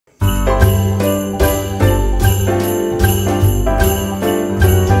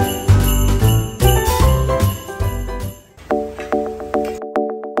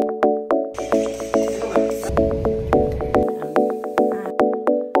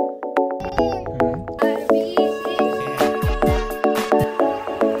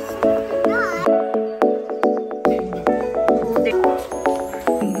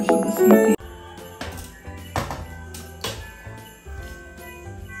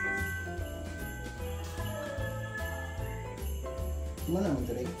Hello,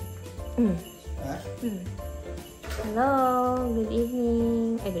 good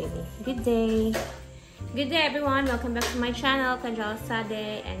evening. Good day. Good day, everyone. Welcome back to my channel, Kanjal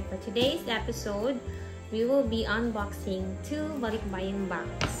Sade. And for today's episode, we will be unboxing 2 balikbayan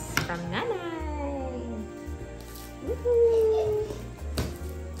box from Nanay. Woohoo!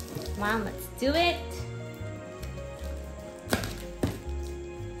 Mom, let's do it.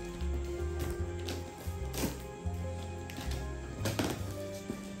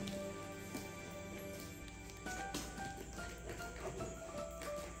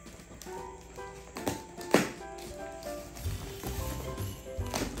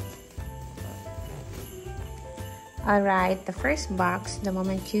 Alright, the first box, the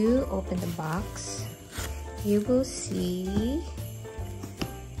moment you open the box, you will see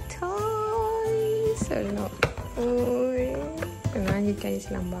toys. I don't know.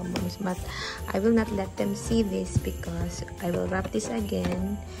 But I will not let them see this because I will wrap this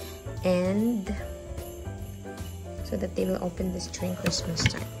again and so that they will open this during Christmas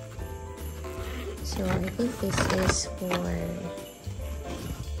time. So I think this is for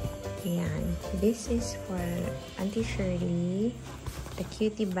this is for Auntie Shirley, the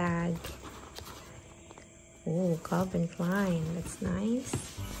cutie bag. Oh, Calvin Klein, that's nice.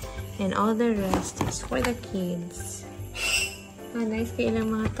 And all the rest is for the kids. Oh, nice kayo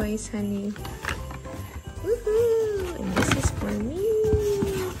lang mga toys, honey. Woohoo! And this is for me.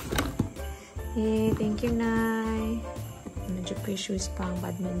 Hey, thank you, Nay. Medyo precious pa ang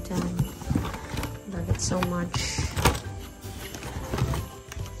badminton. Love it so much.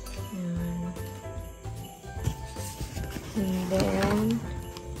 And then,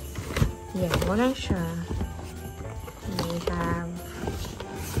 yeah, wala siya.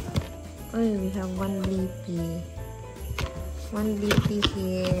 We have one Blippi. One Blippi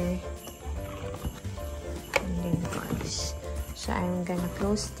here. And then cards. So I'm gonna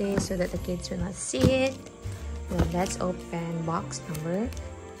close this so that the kids will not see it. Well, let's open box number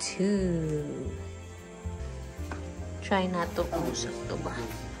 2. Try not to usap to ba?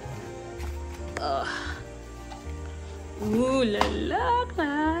 Ooh la la,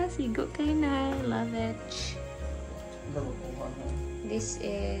 klasigo kay Nay. Love it. This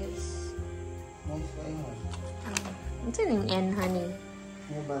is what's yung N, honey?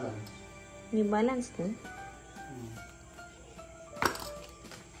 New Balance. New Balance din?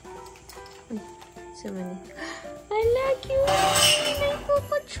 So many. I like you! May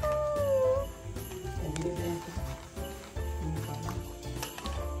Pikachu!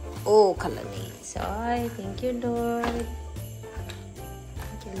 Oh, kalanis. Ay, thank you, Lord.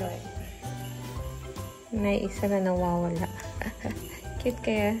 Thank you, Lord. May isa na nawawala. Cute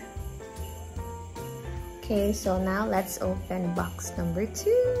kaya. Okay, so now let's open box number 2.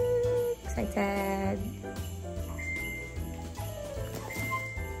 Excited.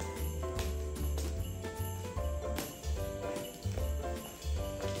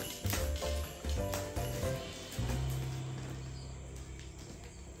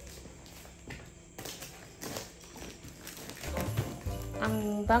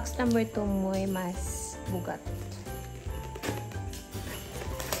 Ang box number 2 mo ay mas bugat.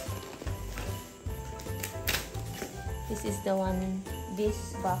 This is the one,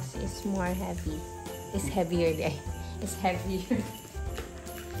 this box is more heavy. It's heavier there. It's heavier.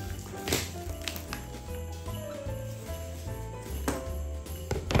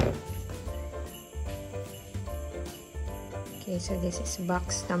 Okay, so this is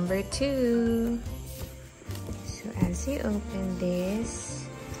box number 2. So as you open this,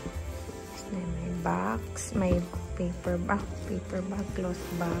 my box, my paper bag, cloth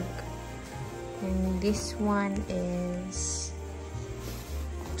bag. And this one is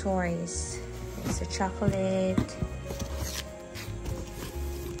toys. It's a chocolate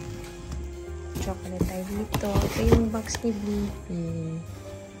tayo dito. Ito yung box ni Blippi.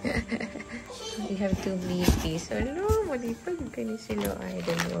 We have 2 Blippi. So, no, malipag ka ni sila.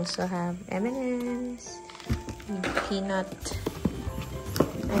 Then we also have M&M's, peanut.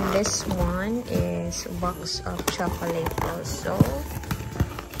 And this one is a box of chocolate also.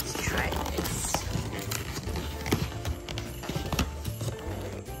 Let's try this.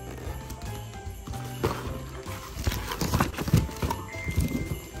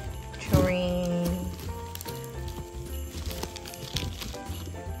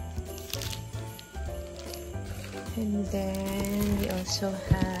 And then we also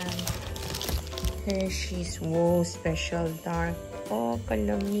have Hershey's. Whoa, special dark. Oh,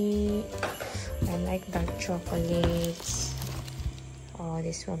 kalami. I like dark chocolates. Oh,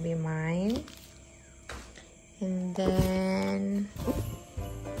 this will be mine. And then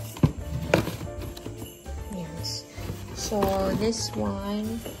yes. So this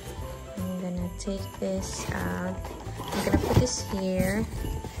one, I'm gonna take this out. I'm gonna put this here.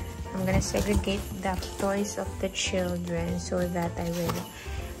 I'm gonna segregate the toys of the children so that I will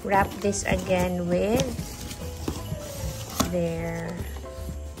wrap this again with their...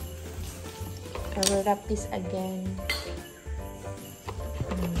 I will wrap this again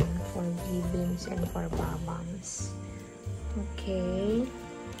for B-beams and for babams. Okay.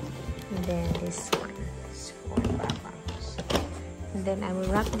 And then this one is for babams. And then I will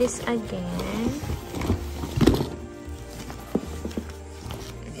wrap this again.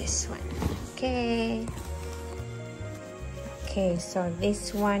 This one. Okay. Okay, so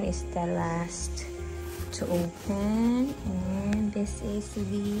this one is the last to open. And this is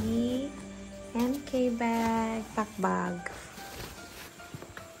the MK bag, pack bag.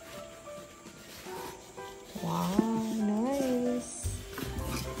 Wow, nice.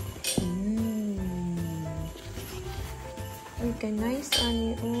 Okay, nice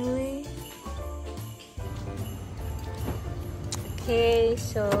ani oy. Okay,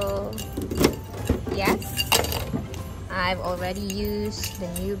 so yes, I've already used the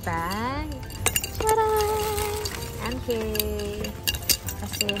new bag. Ta-da! MK.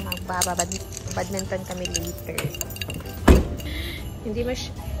 Kasi magbabadminton kami later.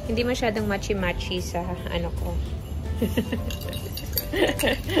 Hindi masyadong matchy-matchy sa ano ko.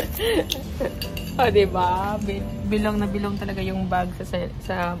 O, diba? Bilong na bilong talaga yung bag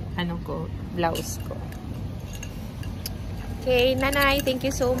sa ano ko, blouse ko. Okay, Nanay, thank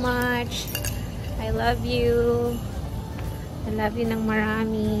you so much. I love you. I love you ng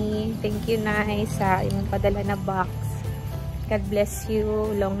marami. Thank you, Nay, sa imong padala na box. God bless you.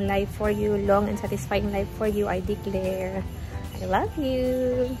 Long life for you. Long and satisfying life for you, I declare. I love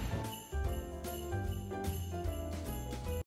you.